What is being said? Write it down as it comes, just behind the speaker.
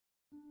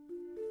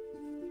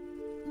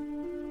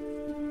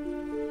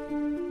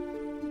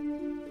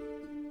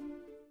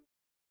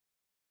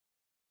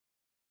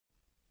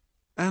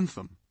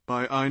Anthem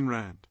by Ayn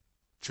Rand,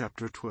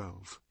 Chapter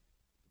 12.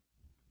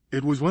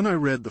 It was when I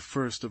read the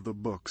first of the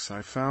books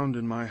I found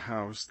in my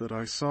house that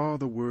I saw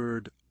the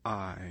word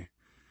I.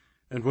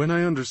 And when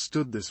I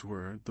understood this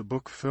word, the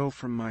book fell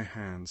from my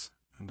hands,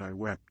 and I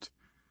wept.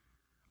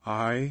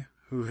 I,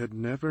 who had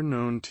never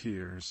known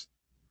tears,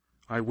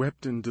 I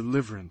wept in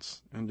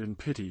deliverance and in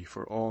pity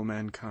for all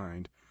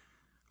mankind.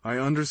 I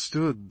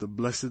understood the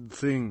blessed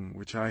thing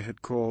which I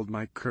had called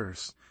my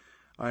curse.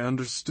 I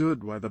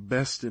understood why the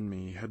best in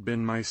me had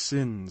been my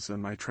sins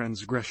and my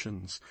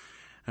transgressions,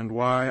 and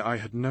why I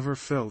had never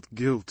felt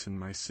guilt in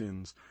my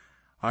sins.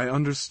 I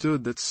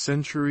understood that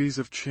centuries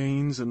of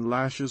chains and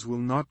lashes will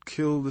not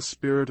kill the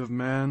spirit of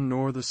man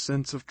nor the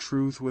sense of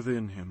truth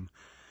within him.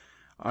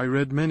 I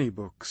read many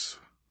books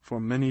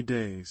for many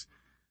days.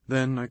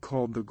 Then I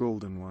called the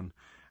Golden One,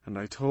 and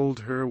I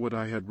told her what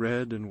I had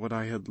read and what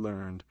I had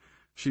learned.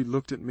 She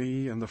looked at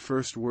me, and the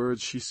first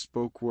words she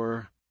spoke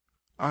were,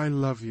 "I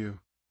love you."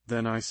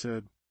 Then I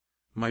said,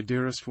 "My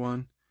dearest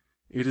one,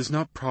 it is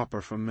not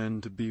proper for men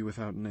to be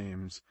without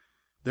names.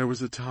 There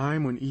was a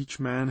time when each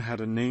man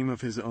had a name of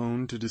his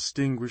own to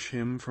distinguish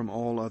him from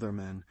all other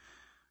men.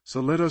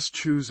 So let us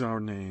choose our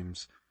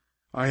names.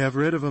 I have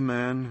read of a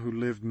man who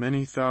lived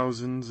many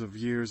thousands of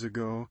years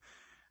ago,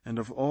 and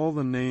of all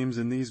the names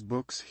in these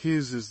books,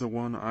 his is the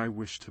one I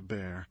wish to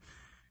bear.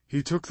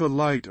 He took the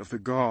light of the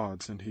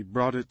gods, and he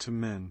brought it to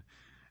men,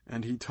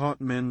 and he taught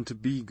men to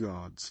be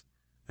gods.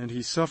 And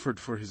he suffered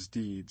for his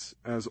deeds,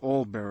 as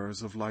all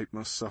bearers of light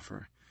must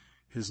suffer.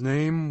 His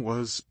name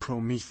was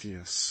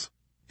Prometheus."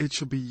 "It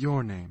shall be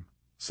your name,"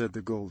 said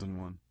the Golden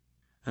One.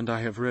 "And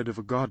I have read of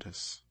a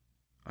goddess,"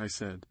 I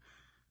said,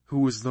 "who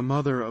was the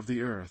mother of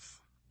the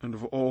earth, and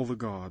of all the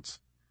gods.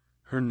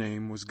 Her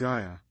name was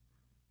Gaia.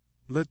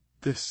 Let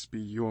this be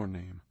your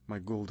name, my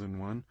Golden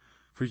One,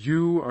 for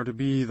you are to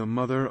be the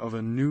mother of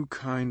a new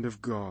kind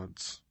of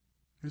gods."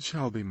 "It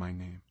shall be my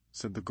name,"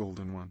 said the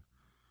Golden One.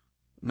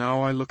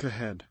 Now I look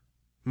ahead.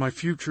 My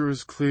future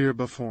is clear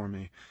before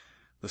me.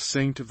 The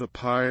saint of the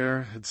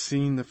pyre had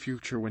seen the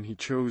future when he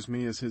chose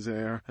me as his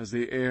heir, as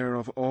the heir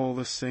of all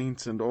the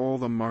saints and all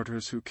the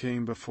martyrs who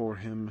came before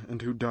him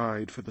and who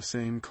died for the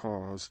same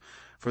cause,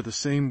 for the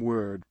same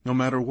word, no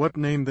matter what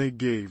name they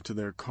gave to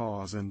their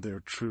cause and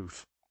their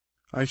truth.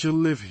 I shall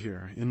live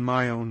here in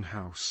my own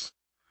house.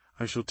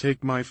 I shall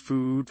take my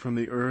food from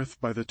the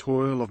earth by the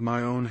toil of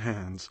my own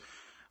hands.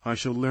 I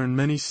shall learn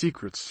many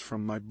secrets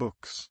from my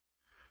books.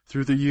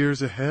 Through the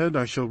years ahead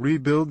I shall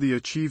rebuild the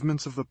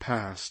achievements of the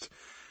past,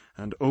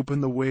 and open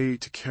the way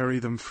to carry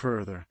them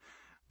further,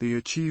 the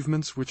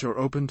achievements which are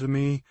open to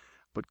me,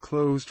 but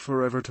closed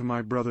forever to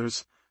my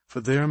brothers,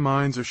 for their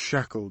minds are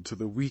shackled to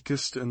the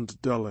weakest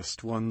and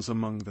dullest ones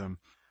among them.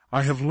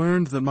 I have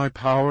learned that my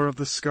power of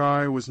the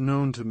sky was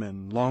known to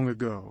men long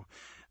ago.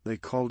 They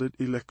called it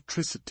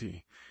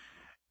electricity.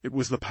 It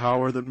was the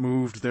power that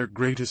moved their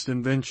greatest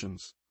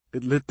inventions.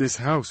 It lit this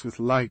house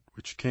with light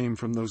which came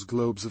from those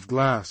globes of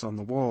glass on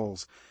the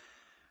walls.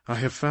 I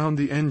have found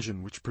the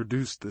engine which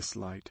produced this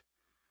light.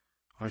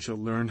 I shall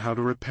learn how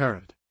to repair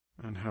it,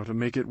 and how to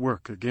make it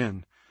work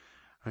again.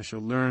 I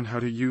shall learn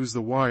how to use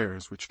the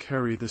wires which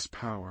carry this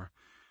power.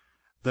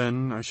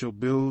 Then I shall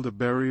build a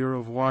barrier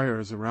of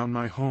wires around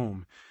my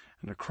home,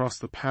 and across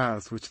the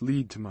paths which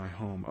lead to my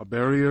home, a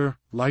barrier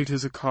light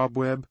as a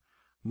cobweb,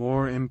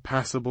 more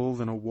impassable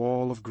than a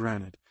wall of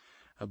granite.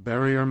 A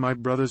barrier my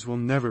brothers will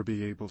never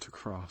be able to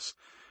cross,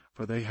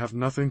 for they have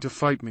nothing to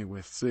fight me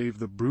with save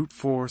the brute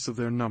force of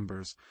their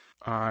numbers.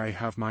 I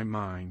have my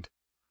mind.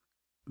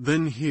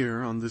 Then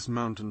here on this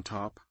mountain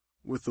top,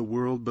 with the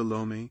world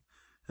below me,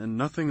 and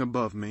nothing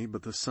above me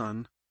but the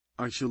sun,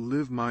 I shall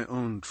live my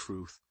own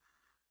truth.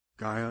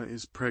 Gaia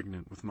is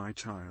pregnant with my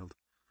child.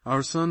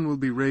 Our son will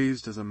be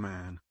raised as a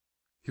man.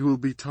 He will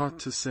be taught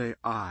to say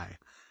I,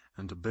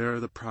 and to bear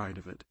the pride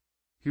of it.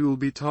 He will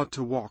be taught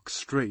to walk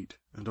straight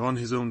and on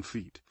his own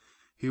feet.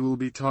 He will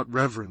be taught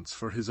reverence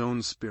for his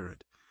own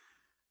spirit.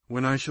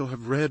 When I shall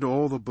have read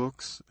all the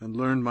books and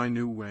learned my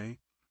new way,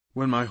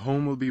 when my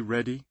home will be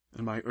ready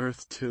and my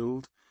earth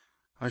tilled,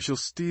 I shall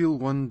steal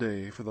one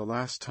day for the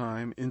last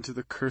time into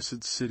the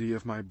cursed city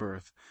of my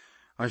birth.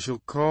 I shall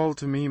call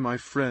to me my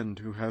friend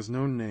who has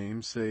no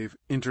name save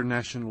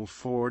International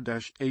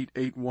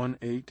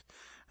 4-8818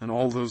 and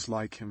all those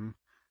like him,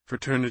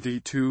 Fraternity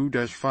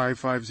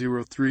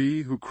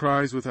 2-5503, who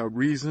cries without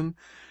reason,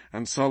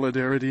 and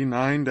Solidarity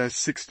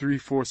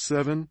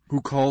 9-6347,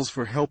 who calls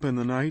for help in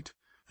the night,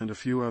 and a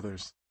few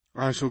others.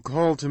 I shall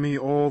call to me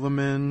all the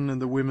men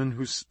and the women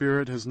whose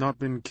spirit has not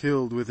been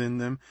killed within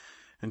them,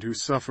 and who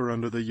suffer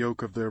under the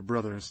yoke of their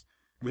brothers.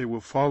 They will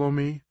follow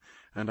me,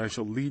 and I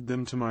shall lead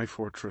them to my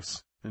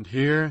fortress. And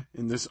here,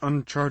 in this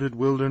uncharted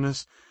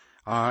wilderness,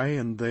 I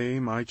and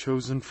they, my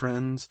chosen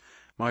friends,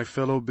 my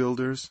fellow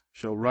builders,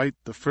 shall write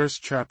the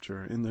first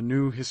chapter in the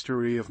new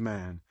history of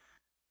man.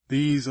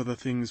 These are the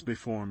things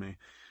before me,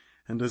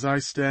 and as I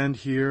stand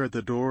here at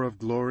the door of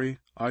glory,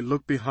 I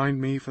look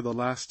behind me for the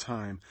last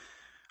time.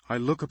 I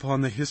look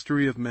upon the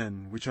history of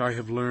men, which I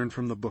have learned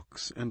from the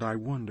books, and I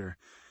wonder.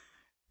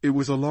 It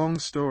was a long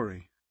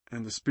story,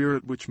 and the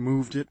spirit which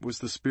moved it was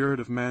the spirit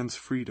of man's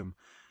freedom.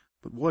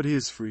 But what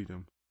is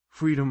freedom?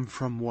 Freedom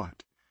from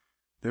what?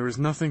 There is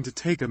nothing to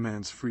take a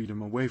man's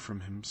freedom away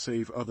from him,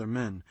 save other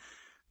men.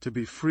 To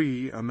be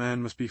free, a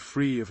man must be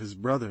free of his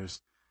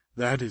brothers.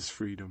 That is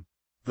freedom,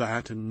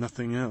 that and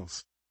nothing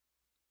else.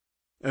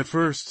 At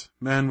first,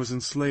 man was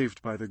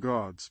enslaved by the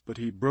gods, but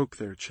he broke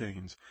their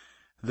chains.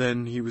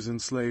 Then he was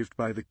enslaved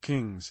by the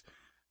kings,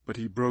 but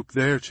he broke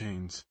their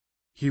chains.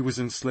 He was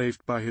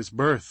enslaved by his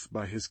birth,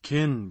 by his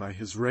kin, by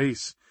his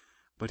race,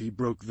 but he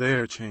broke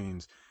their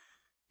chains.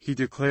 He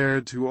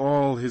declared to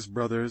all his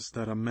brothers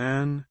that a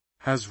man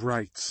has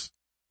rights,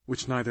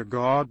 which neither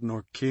God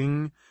nor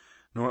king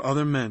nor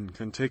other men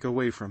can take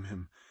away from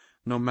him,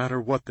 no matter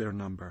what their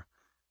number.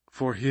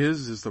 For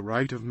his is the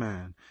right of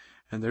man,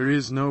 and there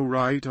is no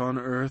right on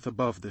earth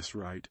above this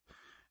right.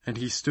 And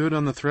he stood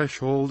on the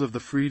threshold of the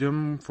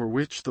freedom for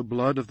which the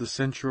blood of the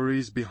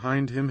centuries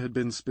behind him had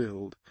been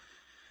spilled.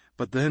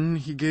 But then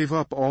he gave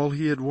up all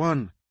he had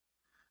won,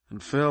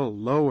 and fell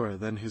lower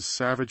than his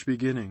savage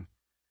beginning.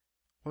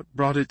 What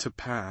brought it to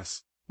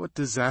pass? What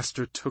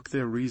disaster took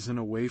their reason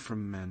away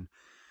from men?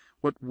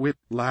 What whip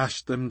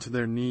lashed them to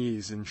their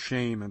knees in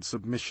shame and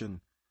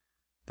submission?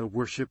 The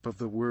worship of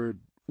the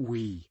word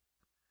we.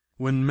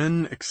 When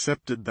men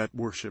accepted that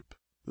worship,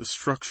 the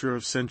structure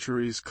of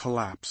centuries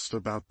collapsed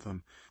about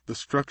them, the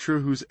structure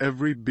whose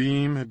every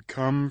beam had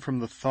come from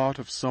the thought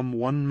of some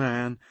one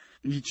man,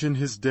 each in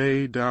his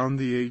day down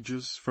the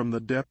ages, from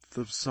the depth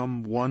of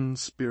some one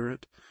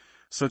spirit,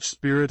 such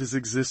spirit as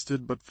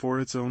existed but for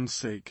its own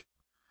sake.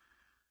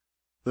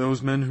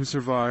 Those men who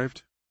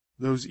survived,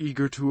 those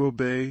eager to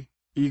obey,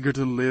 eager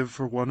to live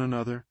for one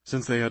another,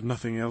 since they had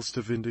nothing else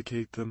to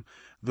vindicate them,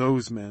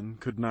 those men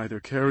could neither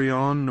carry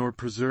on nor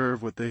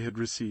preserve what they had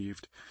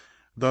received.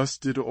 Thus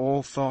did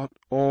all thought,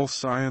 all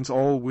science,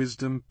 all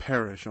wisdom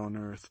perish on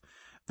earth.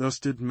 Thus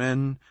did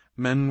men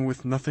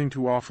with nothing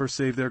to offer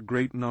save their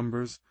great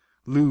numbers,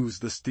 lose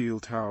the steel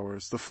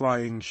towers, the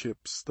flying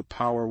ships, the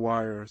power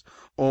wires,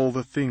 all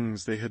the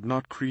things they had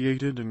not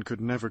created and could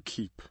never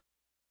keep.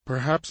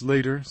 Perhaps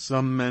later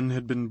some men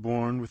had been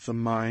born with the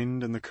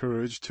mind and the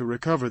courage to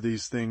recover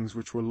these things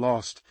which were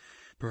lost.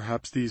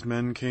 Perhaps these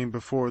men came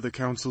before the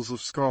councils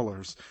of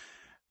scholars.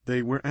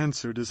 They were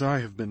answered as I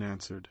have been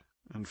answered,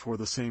 and for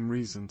the same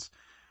reasons.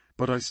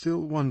 But I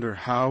still wonder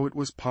how it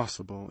was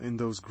possible in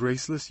those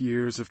graceless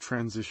years of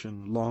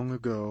transition long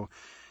ago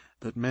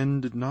that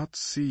men did not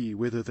see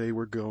whither they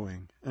were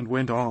going, and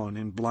went on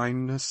in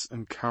blindness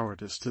and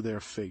cowardice to their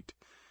fate.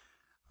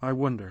 I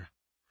wonder,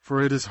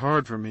 for it is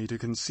hard for me to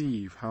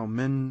conceive how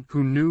men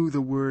who knew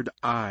the word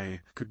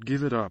I could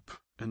give it up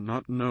and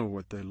not know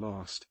what they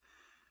lost.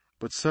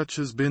 But such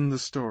has been the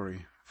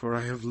story, for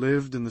I have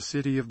lived in the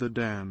city of the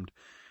damned,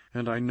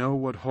 and I know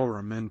what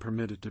horror men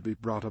permitted to be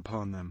brought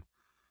upon them.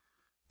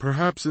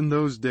 Perhaps in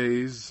those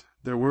days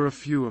there were a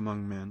few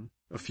among men,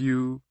 a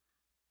few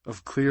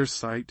of clear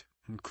sight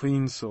and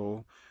clean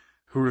soul,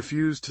 who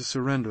refused to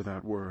surrender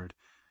that word.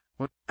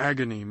 What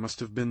agony must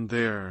have been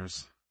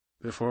theirs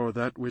before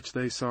that which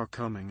they saw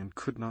coming and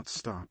could not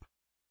stop.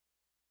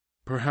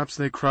 Perhaps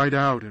they cried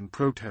out in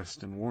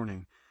protest and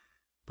warning,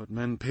 but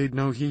men paid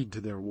no heed to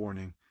their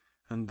warning,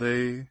 and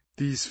they,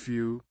 these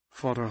few,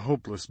 fought a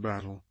hopeless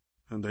battle,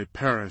 and they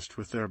perished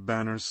with their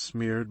banners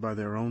smeared by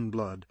their own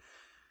blood,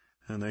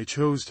 and they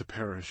chose to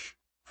perish,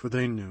 for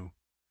they knew.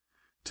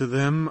 To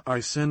them I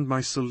send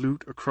my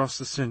salute across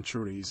the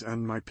centuries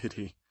and my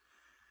pity.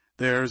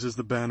 Theirs is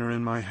the banner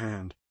in my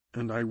hand,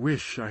 and I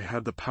wish I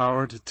had the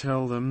power to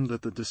tell them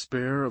that the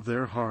despair of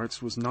their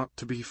hearts was not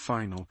to be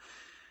final,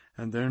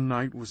 and their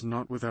night was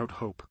not without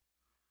hope.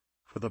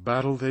 For the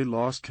battle they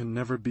lost can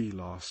never be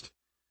lost,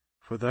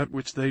 for that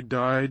which they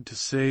died to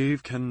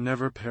save can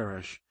never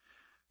perish.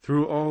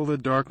 Through all the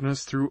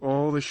darkness, through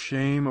all the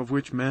shame of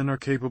which men are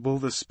capable,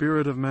 the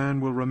spirit of man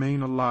will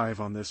remain alive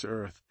on this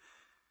earth.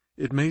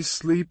 It may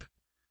sleep,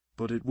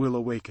 but it will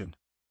awaken.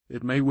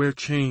 It may wear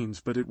chains,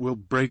 but it will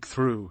break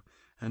through,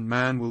 and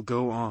man will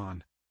go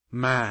on.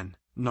 Man,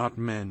 not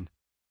men.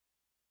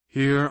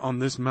 Here on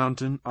this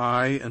mountain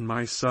I and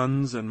my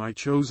sons and my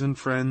chosen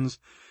friends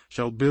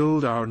shall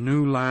build our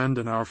new land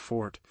and our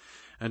fort,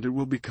 and it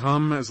will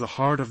become as the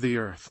heart of the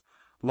earth,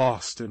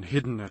 lost and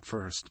hidden at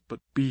first, but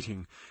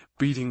beating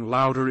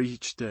louder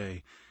each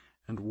day,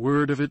 and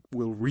word of it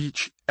will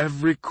reach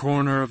every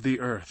corner of the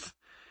earth,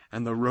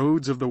 and the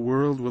roads of the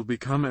world will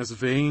become as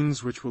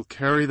veins which will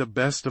carry the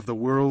best of the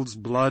world's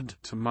blood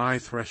to my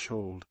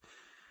threshold.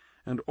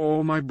 And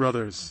all my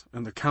brothers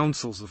and the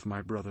councils of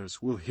my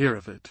brothers will hear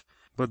of it,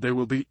 but they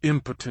will be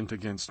impotent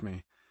against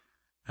me.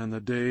 And the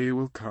day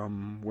will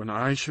come when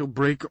I shall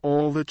break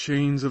all the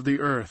chains of the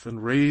earth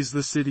and raise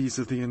the cities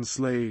of the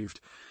enslaved,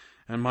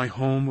 and my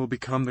home will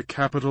become the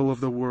capital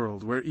of the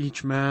world, where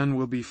each man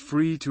will be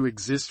free to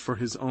exist for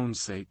his own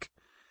sake.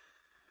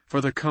 For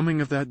the coming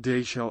of that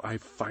day shall I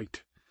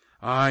fight,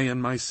 I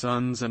and my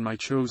sons and my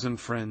chosen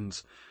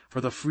friends,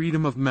 for the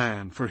freedom of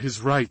man, for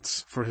his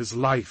rights, for his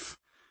life,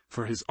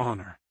 for his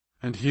honor.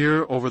 And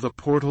here, over the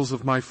portals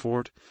of my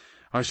fort,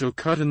 I shall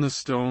cut in the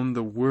stone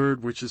the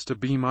word which is to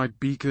be my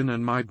beacon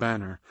and my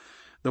banner,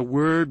 the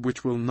word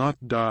which will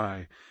not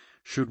die,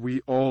 should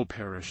we all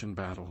perish in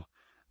battle,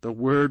 the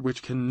word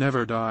which can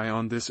never die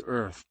on this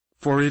earth,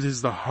 for it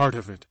is the heart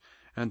of it,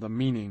 and the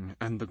meaning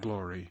and the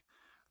glory,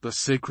 the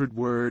sacred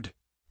word,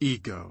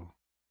 ego.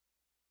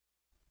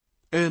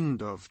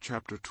 End of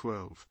chapter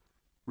 12.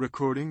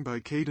 Recording by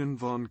Caden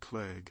Von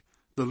Clegg,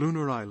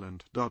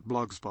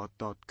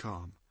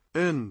 thelunarisland.blogspot.com.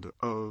 End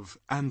of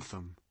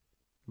Anthem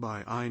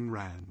by Ayn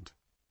Rand.